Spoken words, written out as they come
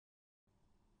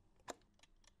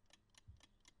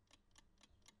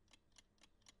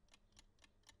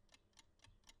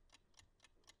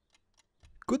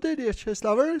Good day dear chess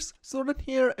lovers, Jordan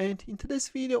here, and in today's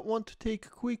video I want to take a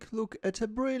quick look at a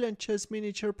brilliant chess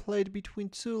miniature played between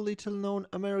two little known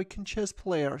American chess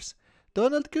players.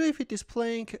 Donald Griffith is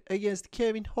playing against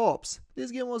Kevin Hobbs.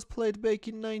 This game was played back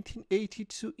in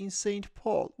 1982 in St.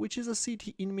 Paul, which is a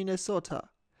city in Minnesota.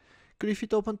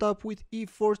 Griffith opened up with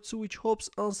e4, to which Hobbs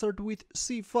answered with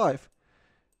c5.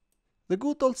 The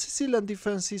good old Sicilian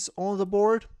defense is on the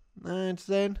board, and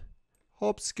then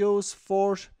Hobbs goes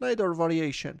for Najdorf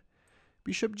variation.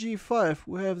 Bishop g5,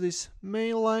 we have this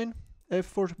main line,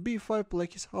 f4, b5,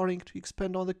 black is hurrying to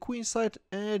expand on the queen side,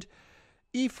 and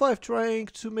e5 trying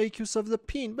to make use of the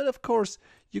pin, but of course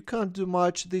you can't do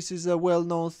much. This is a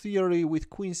well-known theory. With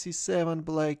queen c7,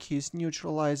 black is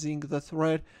neutralizing the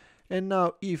threat, and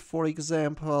now if, for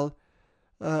example,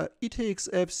 e takes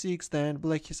f6, then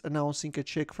black is announcing a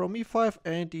check from e5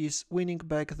 and is winning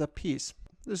back the piece.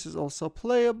 This is also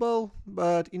playable,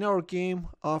 but in our game,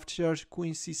 after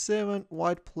queen c7,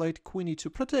 white played queen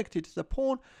e2, protected the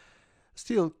pawn,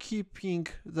 still keeping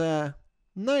the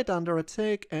knight under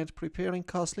attack and preparing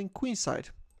castling queenside.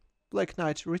 Black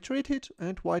knight retreated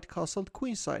and white castled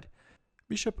queenside.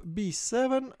 Bishop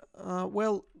b7,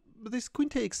 well, this queen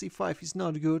takes e5 is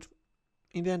not good.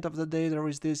 In the end of the day, there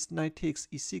is this knight takes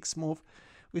e6 move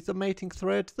with a mating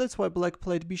threat. That's why black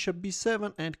played bishop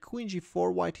b7 and queen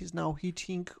g4. White is now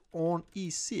hitting on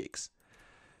e6.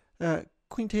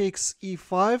 Queen takes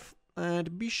e5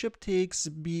 and bishop takes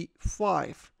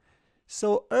b5.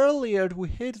 So earlier we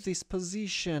had this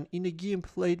position in a game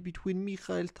played between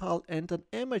Mikhail Tal and an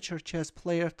amateur chess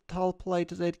player. Tal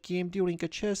played that game during a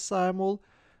chess simul.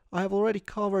 I have already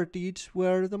covered it,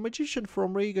 where the magician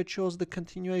from Riga chose the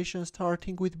continuation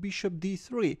starting with bishop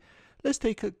d3. Let's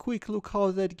take a quick look how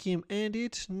that game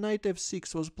ended. Knight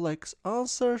f6 was black's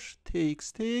answer,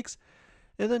 takes,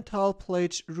 and then Tal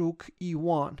played rook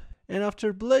e1. And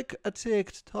after black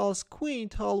attacked Tal's queen,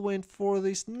 Tal went for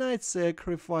this knight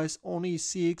sacrifice on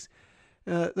e6.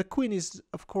 The queen is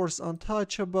of course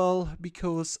untouchable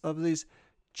because of this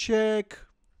check.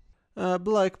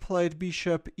 Black played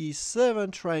bishop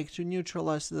e7, trying to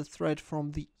neutralize the threat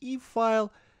from the e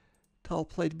file. Tal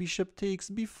played bishop takes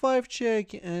b5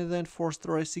 check and then forced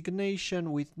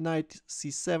resignation with knight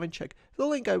c7 check. The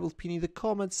link I will pin in the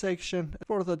comment section.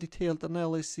 For the detailed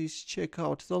analysis, check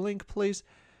out the link please.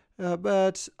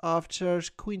 But after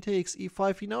queen takes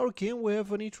e5 in our game, we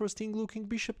have an interesting looking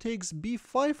bishop takes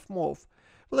b5 move.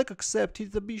 Black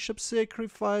accepted the bishop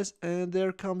sacrifice, and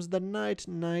there comes the knight,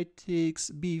 knight takes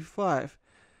b5.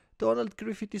 Donald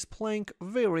Griffith is playing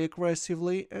very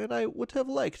aggressively, and I would have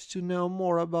liked to know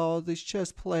more about this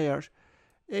chess player.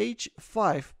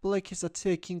 h5, black is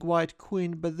attacking white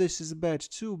queen, but this is bad,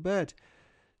 too bad.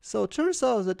 So turns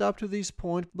out that up to this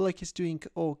point, black is doing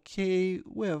okay.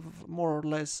 We have more or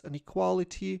less an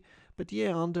equality, but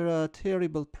yeah, under a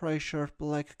terrible pressure,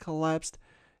 black collapsed.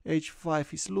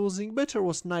 h5 is losing. Better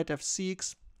was knight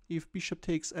f6. If bishop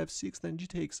takes f6, then g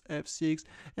takes f6,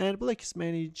 and black is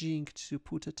managing to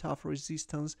put a tough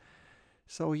resistance.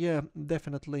 So yeah,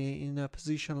 definitely in a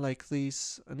position like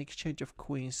this, an exchange of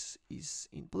queens is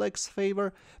in black's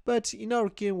favor. But in our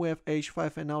game we have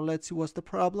h5, and now let's see what's the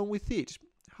problem with it.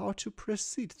 How to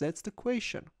proceed, that's the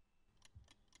question.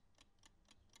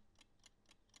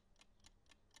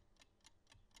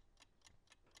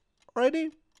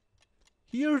 Ready?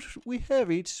 Here we have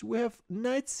it. We have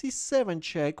knight c7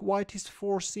 check. White is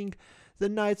forcing the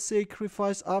knight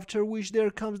sacrifice, after which there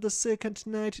comes the second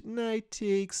knight. Knight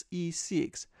takes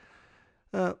e6.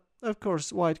 Of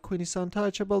course, white queen is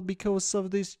untouchable because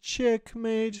of this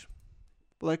checkmate.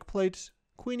 Black played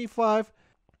queen e5.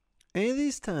 And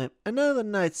this time, another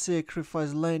knight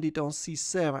sacrifice landed on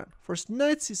c7. First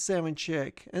knight c7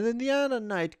 check, and then the other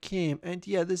knight came. And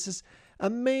yeah, this is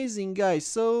amazing, guys.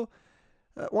 So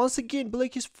once again,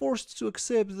 black is forced to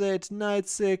accept that knight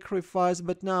sacrifice,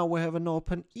 but now we have an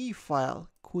open e-file.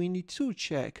 Queen e2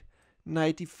 check,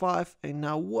 knight e5, and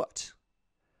now what?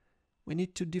 We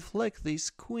need to deflect this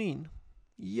queen.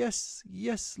 Yes,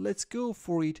 let's go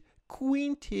for it.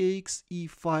 Queen takes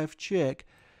e5 check.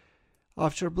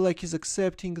 After black is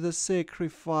accepting the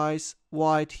sacrifice,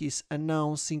 white is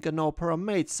announcing an opera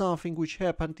mate, something which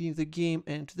happened in the game,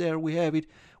 and there we have it.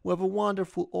 We have a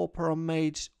wonderful opera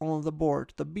mate on the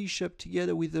board. The bishop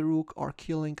together with the rook are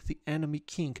killing the enemy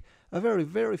king. A very,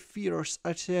 very fierce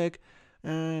attack,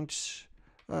 and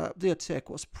the attack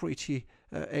was pretty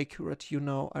accurate. You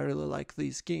know, I really like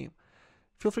this game.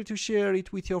 Feel free to share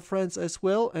it with your friends as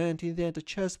well, and in the end a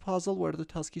chess puzzle where the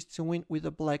task is to win with the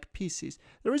black pieces.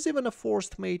 There is even a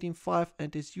forced mate in 5,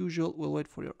 and as usual we'll wait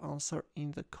for your answer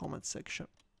in the comment section.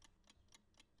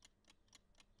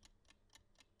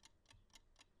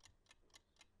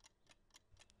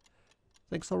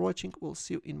 Thanks for watching, we'll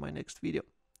see you in my next video.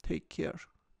 Take care.